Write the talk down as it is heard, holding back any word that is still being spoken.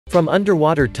From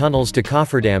underwater tunnels to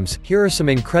cofferdams, here are some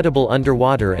incredible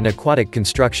underwater and aquatic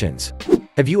constructions.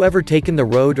 Have you ever taken the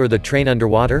road or the train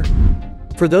underwater?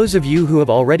 For those of you who have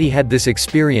already had this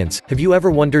experience, have you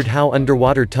ever wondered how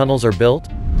underwater tunnels are built?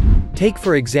 Take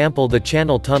for example the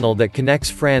Channel Tunnel that connects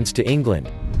France to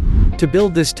England. To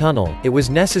build this tunnel, it was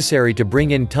necessary to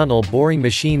bring in tunnel boring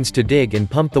machines to dig and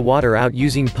pump the water out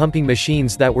using pumping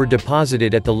machines that were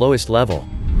deposited at the lowest level.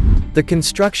 The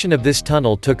construction of this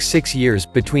tunnel took 6 years,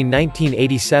 between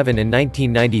 1987 and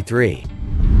 1993.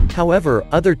 However,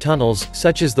 other tunnels,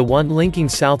 such as the one linking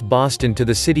South Boston to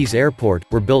the city's airport,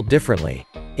 were built differently.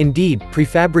 Indeed,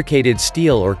 prefabricated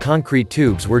steel or concrete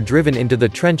tubes were driven into the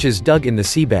trenches dug in the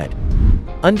seabed.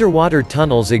 Underwater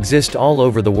tunnels exist all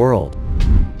over the world.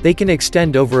 They can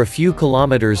extend over a few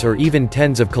kilometers or even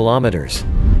tens of kilometers.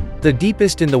 The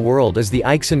deepest in the world is the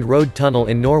Eiksund Road Tunnel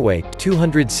in Norway,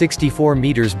 264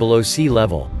 meters below sea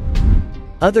level.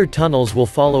 Other tunnels will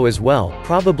follow as well,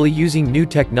 probably using new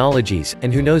technologies,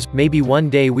 and who knows, maybe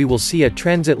one day we will see a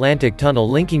transatlantic tunnel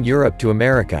linking Europe to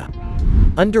America.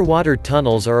 Underwater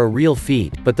tunnels are a real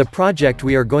feat, but the project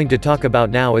we are going to talk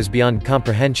about now is beyond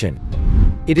comprehension.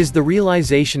 It is the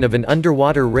realization of an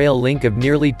underwater rail link of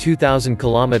nearly 2,000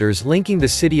 kilometers linking the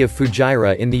city of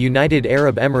Fujairah in the United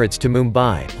Arab Emirates to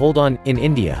Mumbai, in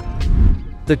India.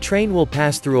 The train will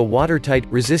pass through a watertight,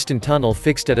 resistant tunnel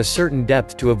fixed at a certain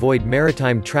depth to avoid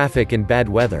maritime traffic and bad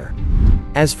weather.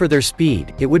 As for their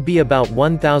speed, it would be about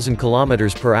 1,000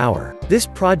 kilometers per hour. This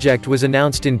project was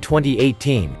announced in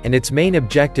 2018, and its main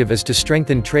objective is to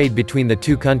strengthen trade between the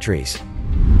two countries.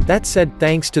 That said,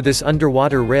 thanks to this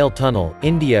underwater rail tunnel,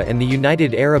 India and the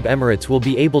United Arab Emirates will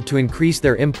be able to increase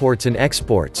their imports and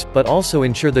exports, but also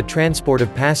ensure the transport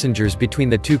of passengers between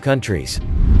the two countries.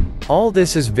 All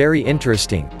this is very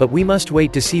interesting, but we must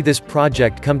wait to see this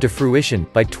project come to fruition,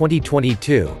 by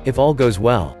 2022, if all goes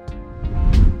well.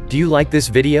 Do you like this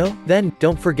video? Then,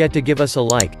 don't forget to give us a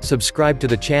like, subscribe to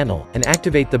the channel, and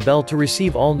activate the bell to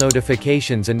receive all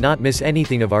notifications and not miss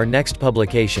anything of our next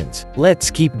publications.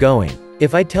 Let's keep going.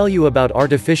 If I tell you about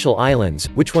artificial islands,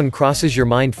 which one crosses your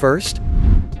mind first?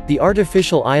 The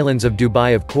artificial islands of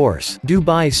Dubai, of course.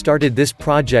 Dubai started this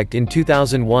project in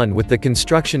 2001 with the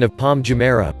construction of Palm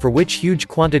Jumeirah, for which huge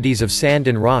quantities of sand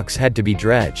and rocks had to be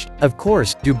dredged. Of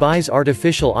course, Dubai's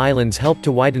artificial islands helped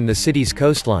to widen the city's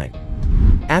coastline.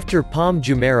 After Palm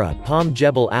Jumeirah, Palm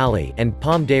Jebel Ali, and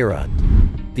Palm Deira,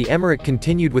 the emirate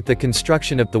continued with the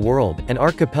construction of the world, an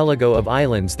archipelago of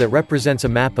islands that represents a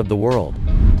map of the world.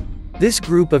 This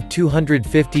group of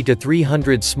 250 to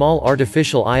 300 small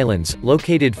artificial islands,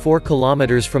 located 4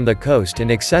 kilometers from the coast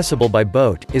and accessible by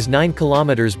boat, is 9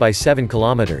 kilometers by 7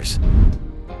 kilometers.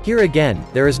 Here again,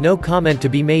 there is no comment to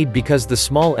be made because the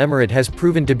small emirate has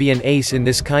proven to be an ace in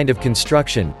this kind of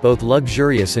construction, both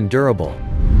luxurious and durable.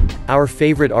 Our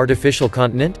favorite artificial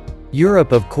continent?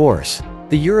 Europe, of course.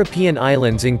 The European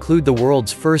islands include the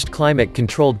world's first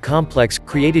climate-controlled complex,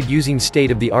 created using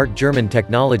state-of-the-art German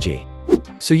technology.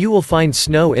 So you will find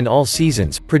snow in all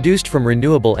seasons, produced from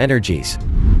renewable energies.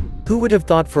 Who would have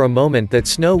thought for a moment that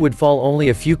snow would fall only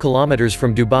a few kilometers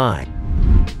from Dubai?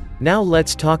 Now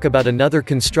let's talk about another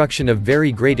construction of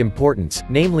very great importance,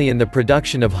 namely in the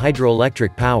production of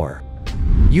hydroelectric power.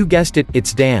 You guessed it,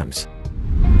 it's dams.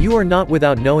 You are not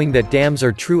without knowing that dams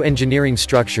are true engineering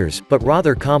structures, but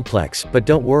rather complex, but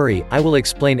don't worry, I will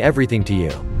explain everything to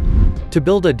you. To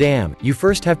build a dam, you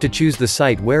first have to choose the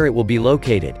site where it will be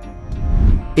located.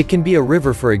 It can be a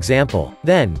river, for example.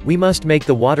 Then, we must make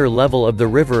the water level of the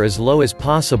river as low as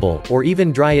possible, or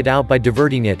even dry it out by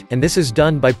diverting it, and this is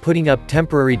done by putting up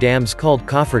temporary dams called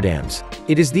cofferdams.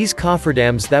 It is these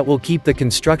cofferdams that will keep the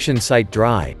construction site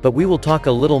dry, but we will talk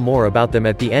a little more about them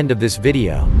at the end of this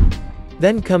video.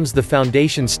 Then comes the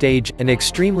foundation stage, an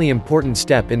extremely important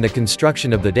step in the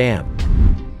construction of the dam.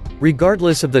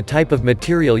 Regardless of the type of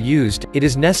material used, it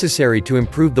is necessary to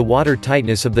improve the water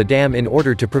tightness of the dam in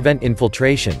order to prevent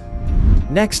infiltration.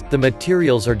 Next, the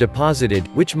materials are deposited,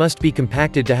 which must be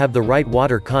compacted to have the right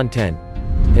water content,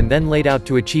 and then laid out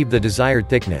to achieve the desired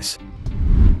thickness.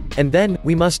 And then,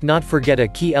 we must not forget a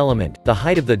key element, the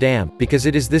height of the dam, because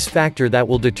it is this factor that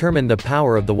will determine the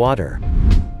power of the water.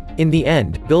 In the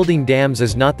end, building dams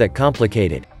is not that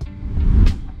complicated.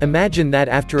 Imagine that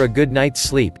after a good night's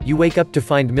sleep, you wake up to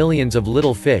find millions of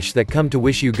little fish that come to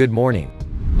wish you good morning.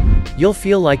 You'll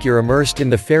feel like you're immersed in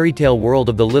the fairy tale world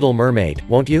of the Little Mermaid,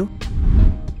 won't you?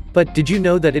 But did you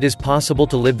know that it is possible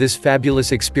to live this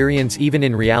fabulous experience even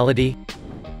in reality?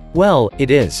 Well,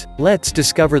 it is. Let's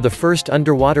discover the first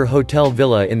underwater hotel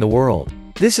villa in the world.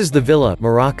 This is the Villa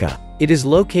Maraca. It is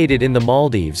located in the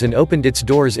Maldives and opened its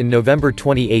doors in November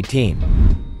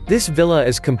 2018. This villa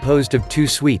is composed of 2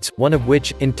 suites, one of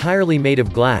which, entirely made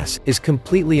of glass, is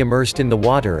completely immersed in the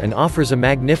water and offers a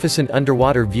magnificent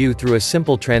underwater view through a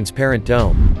simple transparent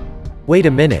dome. Wait a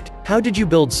minute, how did you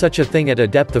build such a thing at a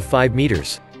depth of 5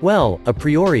 meters? Well, a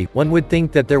priori, one would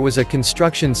think that there was a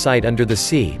construction site under the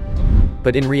sea.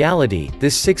 But in reality,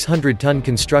 this 600-ton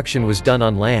construction was done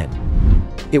on land.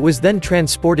 It was then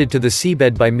transported to the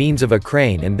seabed by means of a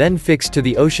crane and then fixed to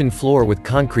the ocean floor with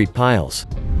concrete piles.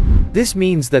 This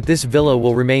means that this villa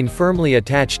will remain firmly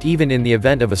attached even in the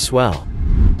event of a swell.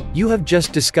 You have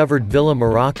just discovered Villa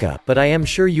Maraca, but I am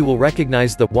sure you will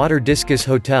recognize the Water Discus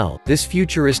Hotel, this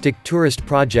futuristic tourist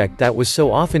project that was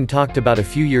so often talked about a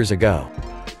few years ago.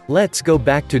 Let's go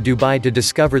back to Dubai to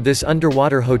discover this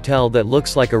underwater hotel that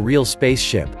looks like a real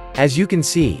spaceship. As you can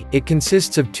see, it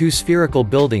consists of 2 spherical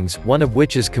buildings, one of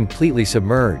which is completely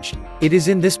submerged. It is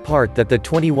in this part that the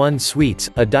 21 suites,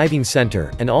 a diving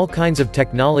center, and all kinds of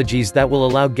technologies that will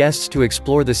allow guests to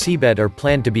explore the seabed are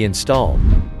planned to be installed.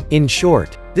 In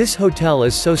short, this hotel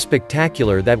is so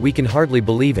spectacular that we can hardly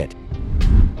believe it.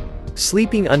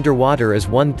 Sleeping underwater is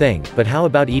one thing, but how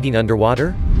about eating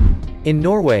underwater? In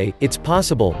Norway, it's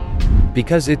possible,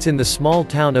 because it's in the small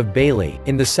town of Bailey,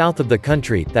 in the south of the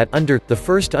country, that the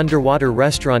first underwater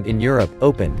restaurant in Europe,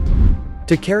 opened.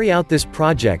 To carry out this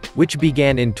project, which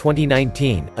began in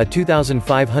 2019, a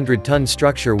 2,500-ton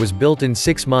structure was built in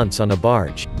 6 months on a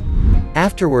barge.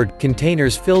 Afterward,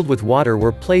 containers filled with water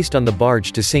were placed on the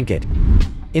barge to sink it.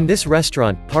 In this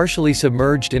restaurant, partially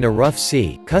submerged in a rough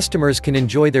sea, customers can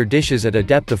enjoy their dishes at a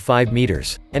depth of 5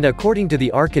 meters. And according to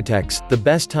the architects, the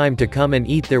best time to come and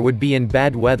eat there would be in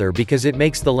bad weather because it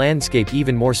makes the landscape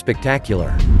even more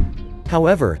spectacular.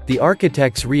 However, the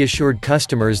architects reassured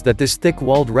customers that this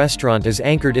thick-walled restaurant is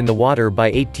anchored in the water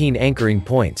by 18 anchoring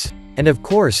points. And of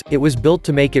course, it was built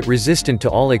to make it resistant to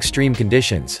all extreme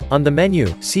conditions. On the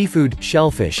menu, seafood,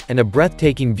 shellfish, and a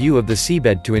breathtaking view of the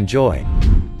seabed to enjoy.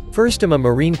 First, a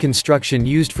marine construction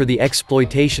used for the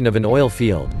exploitation of an oil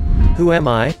field. Who am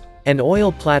I? An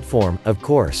oil platform, of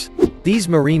course. These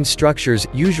marine structures,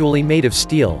 usually made of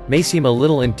steel, may seem a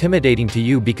little intimidating to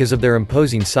you because of their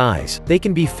imposing size. They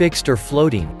can be fixed or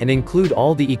floating, and include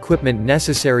all the equipment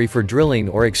necessary for drilling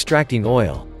or extracting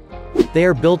oil. They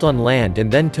are built on land and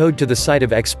then towed to the site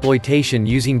of exploitation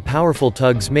using powerful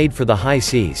tugs made for the high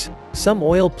seas. Some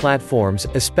oil platforms,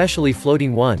 especially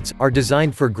floating ones, are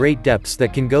designed for great depths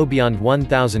that can go beyond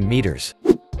 1,000 meters.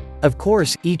 Of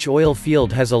course, each oil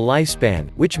field has a lifespan,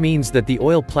 which means that the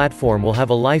oil platform will have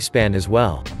a lifespan as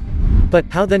well. But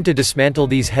how then to dismantle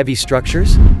these heavy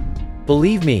structures?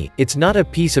 Believe me, it's not a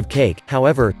piece of cake.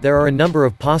 However, there are a number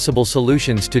of possible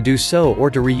solutions to do so or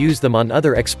to reuse them on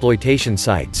other exploitation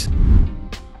sites.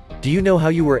 Do you know how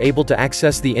you were able to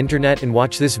access the internet and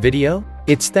watch this video?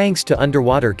 It's thanks to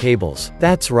underwater cables.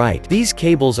 That's right, these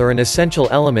cables are an essential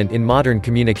element in modern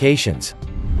communications.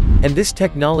 And this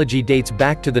technology dates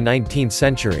back to the 19th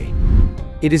century.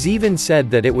 It is even said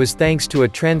that it was thanks to a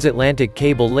transatlantic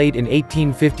cable laid in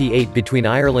 1858 between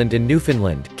Ireland and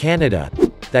Newfoundland, Canada,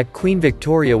 that Queen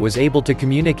Victoria was able to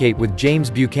communicate with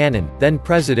James Buchanan, then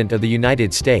President of the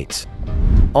United States.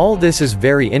 All this is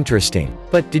very interesting.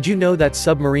 But did you know that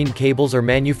submarine cables are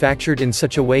manufactured in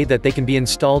such a way that they can be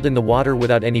installed in the water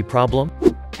without any problem?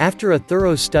 After a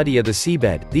thorough study of the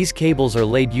seabed, these cables are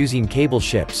laid using cable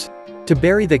ships. To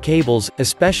bury the cables,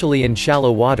 especially in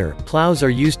shallow water, plows are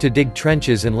used to dig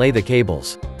trenches and lay the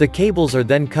cables. The cables are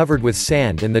then covered with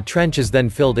sand and the trench is then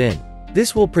filled in.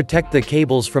 This will protect the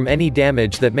cables from any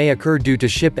damage that may occur due to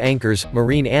ship anchors,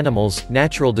 marine animals,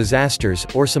 natural disasters,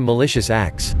 or some malicious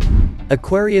acts.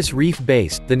 Aquarius Reef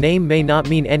Base, the name may not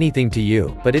mean anything to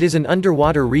you, but it is an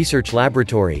underwater research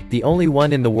laboratory, the only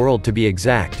one in the world to be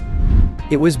exact.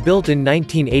 It was built in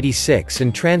 1986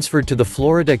 and transferred to the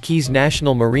Florida Keys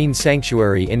National Marine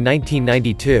Sanctuary in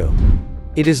 1992.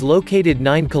 It is located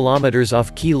 9 kilometers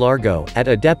off Key Largo, at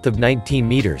a depth of 19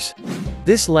 meters.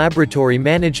 This laboratory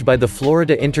managed by the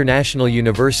Florida International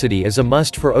University is a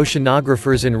must for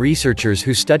oceanographers and researchers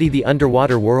who study the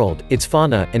underwater world, its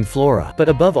fauna and flora. But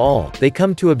above all, they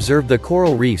come to observe the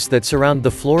coral reefs that surround the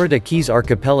Florida Keys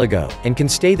archipelago, and can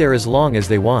stay there as long as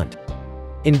they want.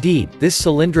 Indeed, this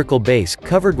cylindrical base,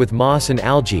 covered with moss and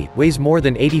algae, weighs more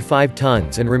than 85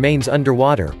 tons and remains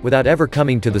underwater, without ever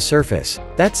coming to the surface.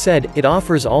 That said, it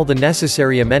offers all the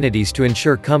necessary amenities to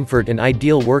ensure comfort and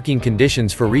ideal working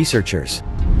conditions for researchers.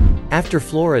 After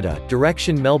Florida,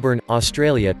 direction Melbourne,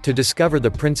 Australia, to discover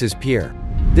the Prince's Pier.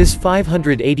 This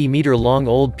 580-meter-long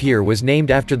old pier was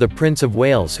named after the Prince of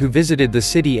Wales who visited the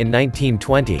city in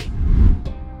 1920.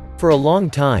 For a long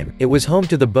time, it was home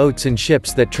to the boats and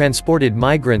ships that transported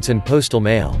migrants and postal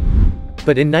mail.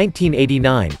 But in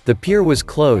 1989, the pier was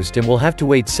closed and will have to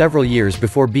wait several years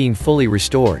before being fully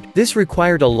restored. This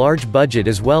required a large budget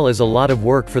as well as a lot of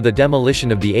work for the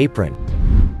demolition of the apron.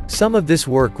 Some of this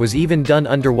work was even done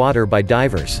underwater by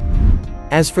divers.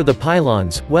 As for the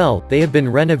pylons, well, they have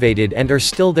been renovated and are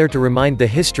still there to remind the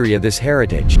history of this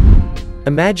heritage.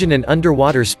 Imagine an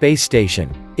underwater space station.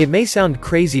 It may sound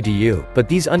crazy to you, but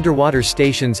these underwater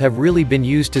stations have really been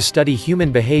used to study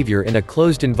human behavior in a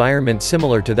closed environment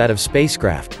similar to that of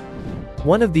spacecraft.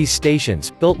 One of these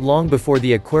stations, built long before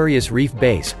the Aquarius Reef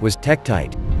Base, was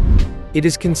Tektite. It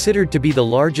is considered to be the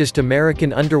largest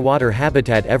American underwater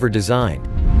habitat ever designed.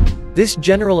 This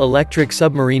General Electric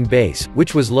submarine base,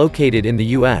 which was located in the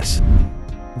U.S.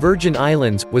 Virgin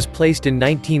Islands, was placed in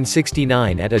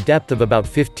 1969 at a depth of about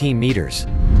 15 meters.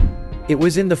 It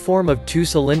was in the form of two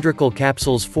cylindrical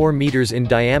capsules 4 meters in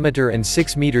diameter and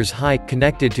 6 meters high,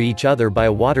 connected to each other by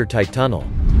a watertight tunnel.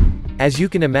 As you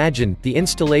can imagine, the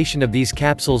installation of these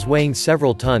capsules weighing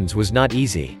several tons was not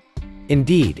easy.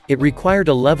 Indeed, it required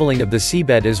a leveling of the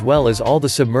seabed as well as all the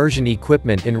submersion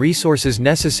equipment and resources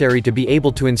necessary to be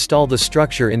able to install the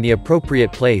structure in the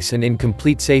appropriate place and in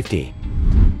complete safety.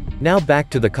 Now back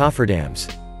to the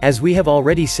cofferdams. As we have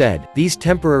already said, these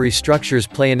temporary structures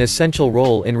play an essential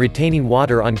role in retaining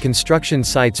water on construction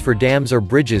sites for dams or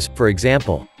bridges, for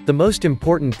example. The most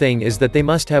important thing is that they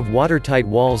must have watertight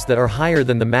walls that are higher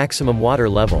than the maximum water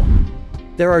level.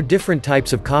 There are different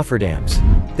types of cofferdams.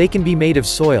 They can be made of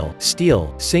soil,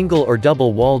 steel, single or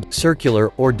double-walled, circular,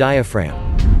 or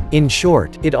diaphragm. In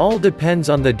short, it all depends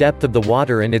on the depth of the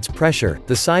water and its pressure,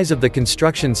 the size of the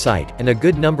construction site, and a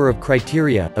good number of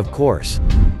criteria, of course.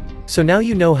 So now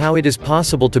you know how it is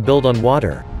possible to build on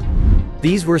water.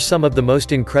 These were some of the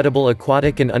most incredible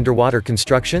aquatic and underwater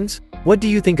constructions? What do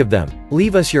you think of them?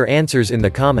 Leave us your answers in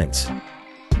the comments.